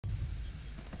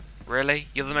Really?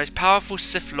 You're the most powerful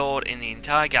Sith Lord in the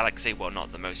entire galaxy. Well,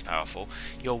 not the most powerful.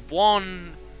 You're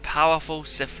one powerful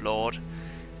Sith Lord,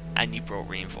 and you brought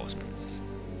reinforcements.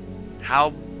 How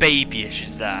babyish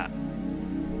is that? I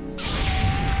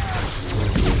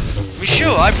mean,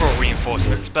 sure, I brought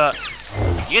reinforcements, but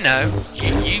you know,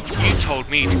 you told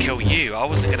me to kill you. I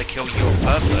wasn't going to kill you on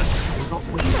purpose.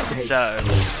 So,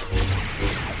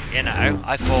 you know,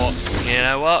 I thought, you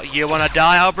know what? You want to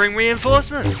die? I'll bring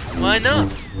reinforcements. Why not?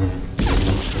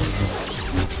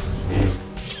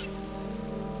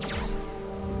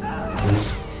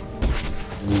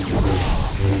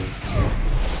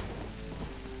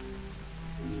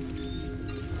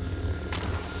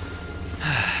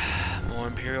 More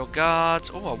Imperial Guards.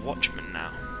 Oh, a Watchman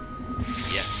now.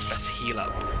 Yes, best heal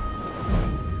up.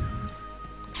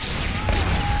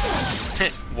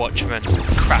 Watchmen,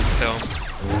 crap film.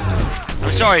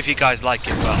 I'm sorry if you guys like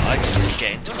it, but I just didn't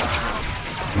get into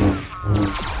Watchmen.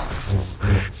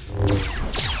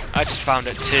 I just found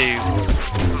it too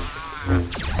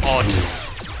odd.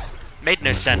 Made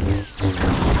no sense.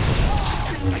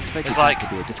 It's like,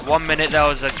 one minute there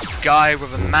was a guy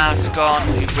with a mask on,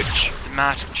 which the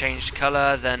mask changed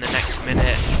colour, then the next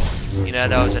minute, you know,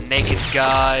 there was a naked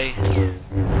guy,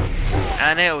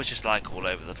 and it was just like all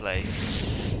over the place.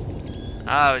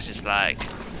 I was just like,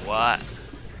 what?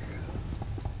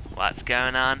 What's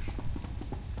going on?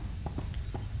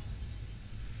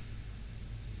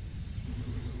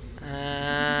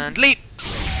 And leap!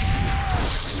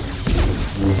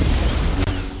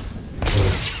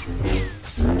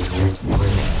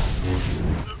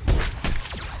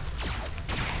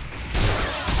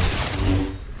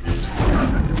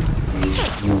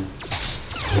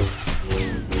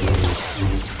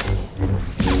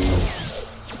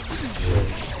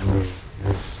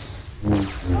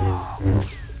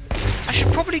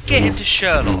 Get into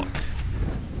Sherlock.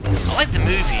 I like the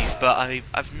movies, but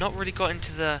I've not really got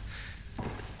into the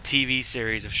TV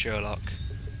series of Sherlock.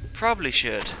 Probably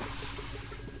should.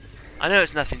 I know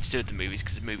it's nothing to do with the movies,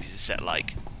 because the movies are set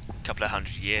like a couple of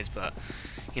 100 years, but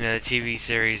you know, the TV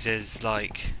series is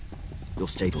like you're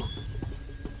stable.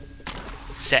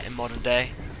 Set in modern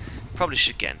day. Probably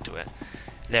should get into it.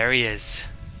 There he is,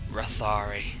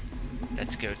 Rathari.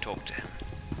 Let's go talk to him.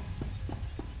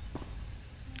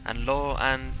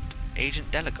 And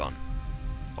Agent Delagon,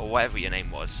 or whatever your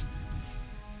name was.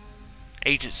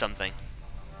 Agent something.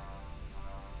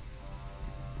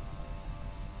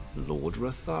 Lord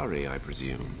Rathari, I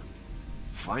presume.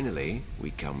 Finally,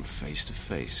 we come face to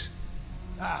face.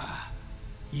 Ah,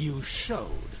 you showed.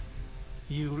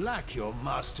 You lack your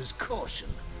master's caution.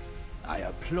 I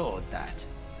applaud that.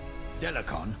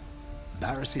 Delacon,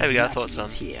 Barris's there we go, I lackey thought so.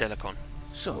 is here. Delacon.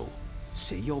 So,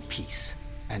 say your piece.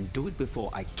 And do it before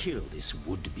I kill this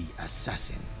would-be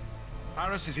assassin.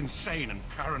 Barris is insane and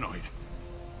paranoid.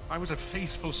 I was a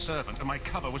faithful servant and my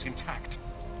cover was intact.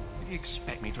 Did he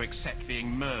expect me to accept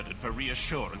being murdered for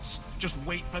reassurance? Just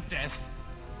wait for death?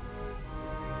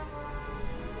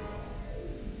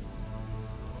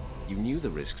 You knew the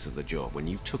risks of the job when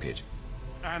you took it.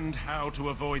 And how to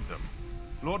avoid them.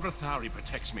 Lord Rathari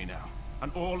protects me now,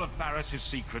 and all of Barris's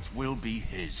secrets will be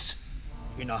his.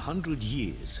 In 100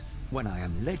 years, when I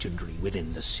am legendary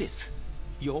within the Sith,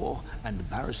 your and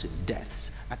Barris's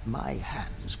deaths at my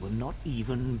hands will not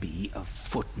even be a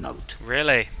footnote.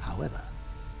 Really? However,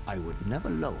 I would never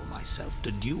lower myself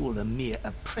to duel a mere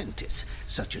apprentice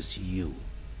such as you.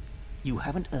 You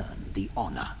haven't earned the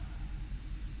honor.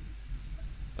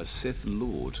 A Sith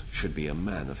Lord should be a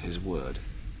man of his word.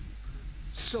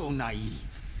 So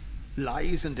naive.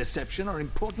 Lies and deception are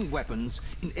important weapons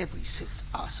in every Sith's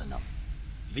arsenal.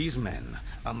 These men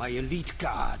are my elite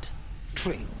guard,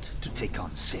 trained to take on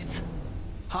Sith.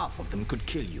 Half of them could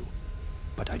kill you,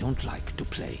 but I don't like to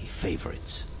play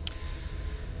favorites.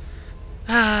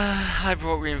 I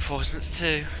brought reinforcements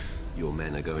too. Your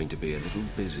men are going to be a little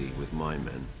busy with my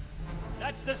men.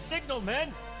 That's the signal,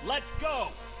 men! Let's go!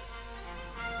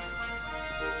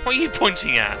 What are you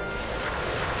pointing at?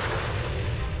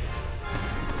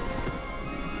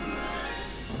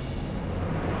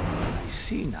 I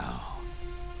see now.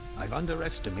 I've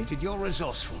underestimated your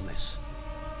resourcefulness.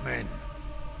 Men,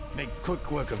 make quick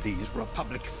work of these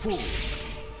Republic fools.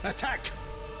 Attack!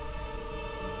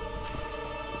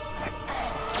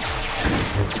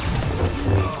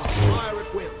 Fire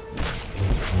at will.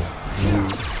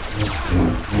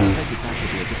 Expect it back to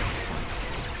be a difficult fight.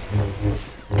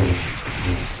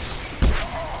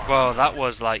 Well, that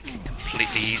was like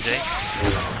completely easy.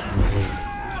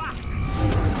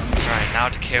 Right, now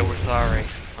to kill Rathari.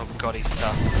 Oh god, he's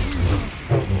tough.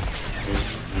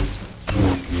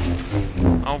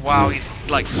 Oh wow, he's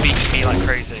like beating me like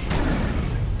crazy.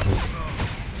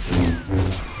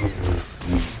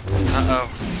 Uh-oh.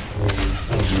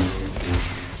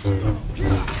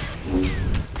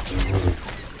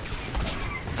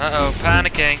 Uh-oh,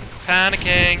 panicking,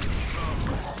 panicking.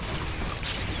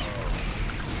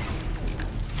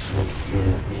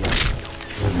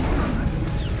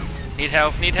 Need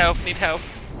help, need help, need help.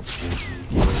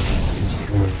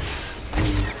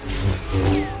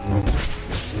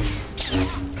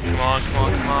 Come on, come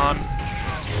on, come on.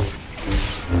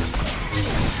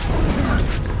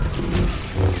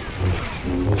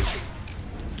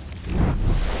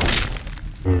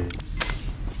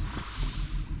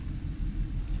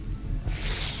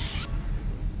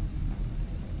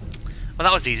 Well,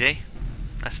 that was easy,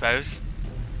 I suppose.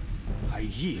 I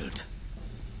yield.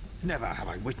 Never have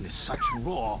I witnessed such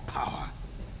raw power.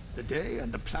 The day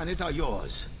and the planet are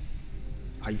yours.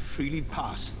 I freely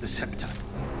pass the scepter.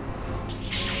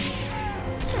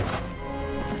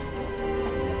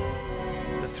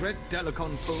 The threat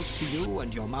Delicon posed to you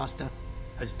and your master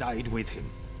has died with him.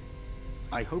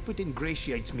 I hope it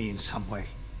ingratiates me in some way.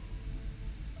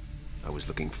 I was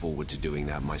looking forward to doing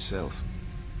that myself.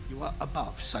 You are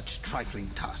above such trifling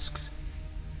tasks.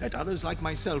 Let others like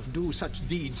myself do such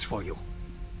deeds for you.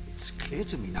 It's clear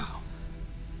to me now.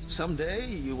 Someday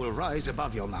you will rise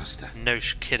above your master. No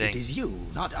kidding. It is you,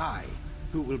 not I,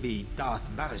 who will be Darth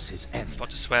Barris's end. I was about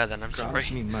to swear then, I'm sorry.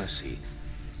 Grant me mercy,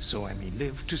 so I may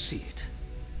live to see it.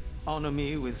 Honor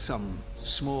me with some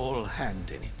small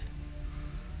hand in it.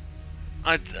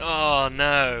 Oh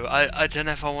no, I don't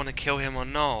know if I want to kill him or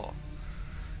not.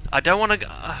 I don't want to.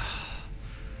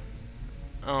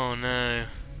 Oh no.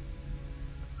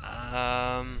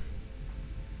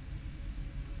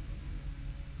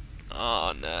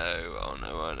 Oh no! Oh no!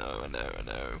 Oh no! Oh no! Oh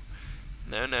no!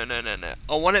 No! No! No! No! No!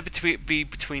 I want it to be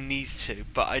between these two,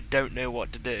 but I don't know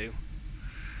what to do.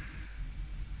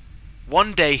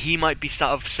 One day he might be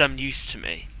of some use to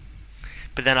me,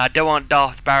 but then I don't want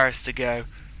Darth Barris to go,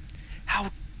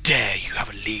 "How dare you have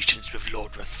allegiance with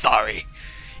Lord Rathari?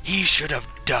 He should have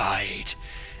died."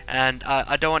 And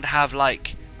I don't want to have I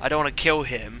don't want to kill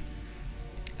him,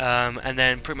 and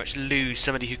then pretty much lose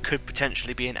somebody who could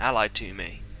potentially be an ally to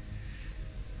me.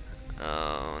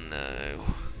 Oh no!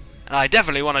 And I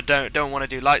definitely don't want to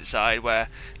do light side where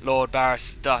Darth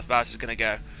Barris is going to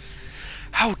go,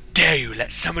 "How dare you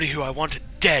let somebody who I wanted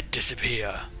dead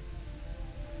disappear?"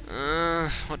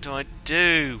 What do I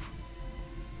do?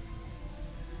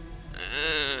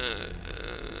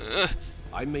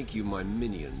 I make you my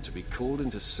minion to be called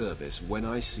into service when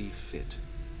I see fit.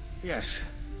 Yes,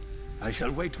 I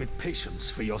shall wait with patience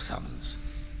for your summons.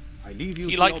 I leave you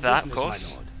to like your that, business, of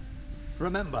course. my lord.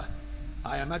 Remember,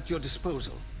 I am at your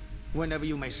disposal whenever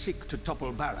you may seek to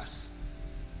topple Barras.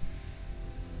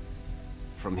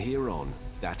 From here on,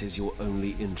 that is your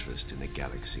only interest in the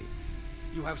galaxy.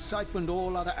 You have siphoned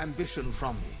all other ambition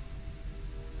from me.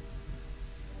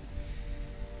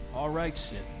 All right,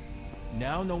 Sith.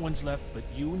 Now no one's left but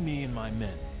you and me and my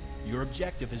men. Your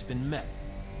objective has been met.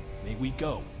 May we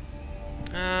go?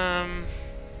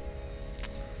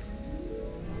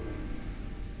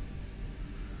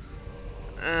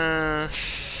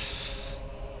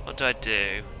 What do I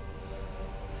do?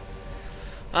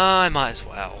 I might as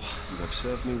well. You have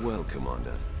served me well,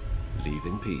 Commander. Leave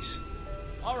in peace.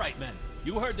 All right, men.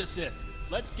 You heard the Sith.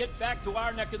 Let's get back to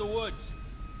our neck of the woods.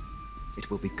 It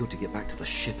will be good to get back to the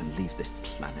ship and leave this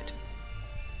planet.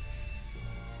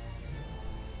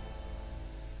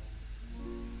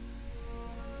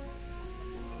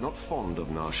 Not fond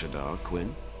of Nar Shaddaa,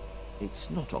 Quinn?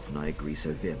 It's not often I agree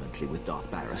so vehemently with Darth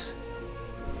Barris.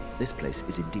 This place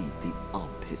is indeed the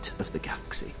armpit of the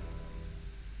galaxy.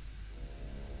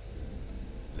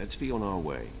 Let's be on our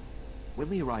way. When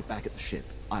we arrive back at the ship,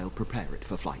 I'll prepare it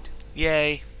for flight.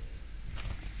 Yay!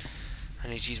 I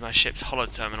need to use my ship's holo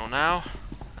terminal now.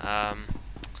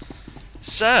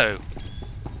 So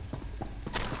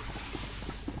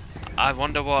I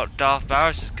wonder what Darth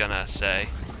Barris is gonna say.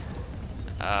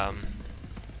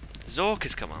 Zork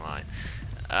has come online.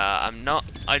 I'm not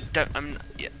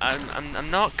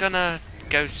gonna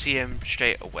go see him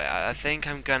straight away. I think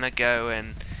I'm gonna go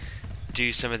and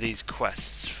do some of these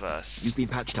quests first. You've been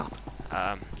patched up.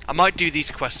 I might do these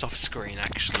quests off screen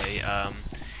actually,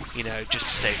 you know, just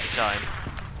to save the time.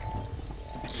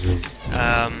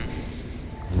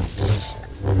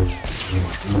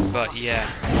 But yeah.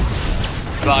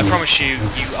 But I promise you,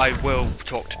 I will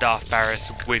talk to Darth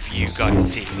Barris with you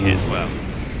guys seeing it as well.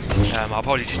 I'll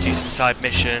probably just do some side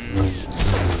missions,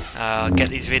 get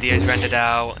these videos rendered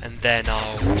out, and then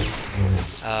I'll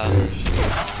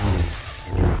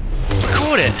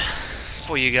record it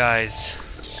for you guys.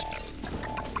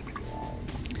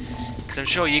 Because I'm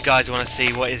sure you guys want to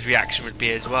see what his reaction would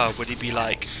be as well. Would he be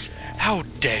like, "How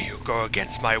dare you go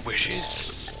against my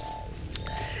wishes?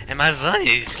 And my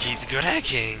voice keeps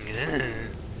cracking."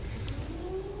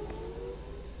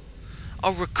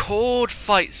 I'll record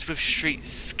fights with street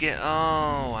skill.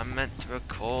 Oh, I meant to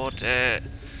record it.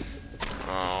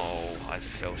 Oh, I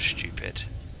feel stupid.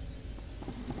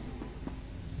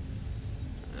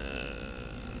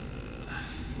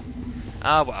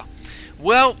 Ah, well.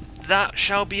 Well, that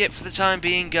shall be it for the time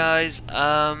being, guys.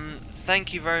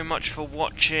 Thank you very much for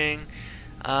watching.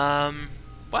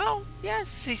 Well, yeah,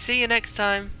 see you next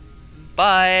time.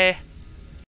 Bye.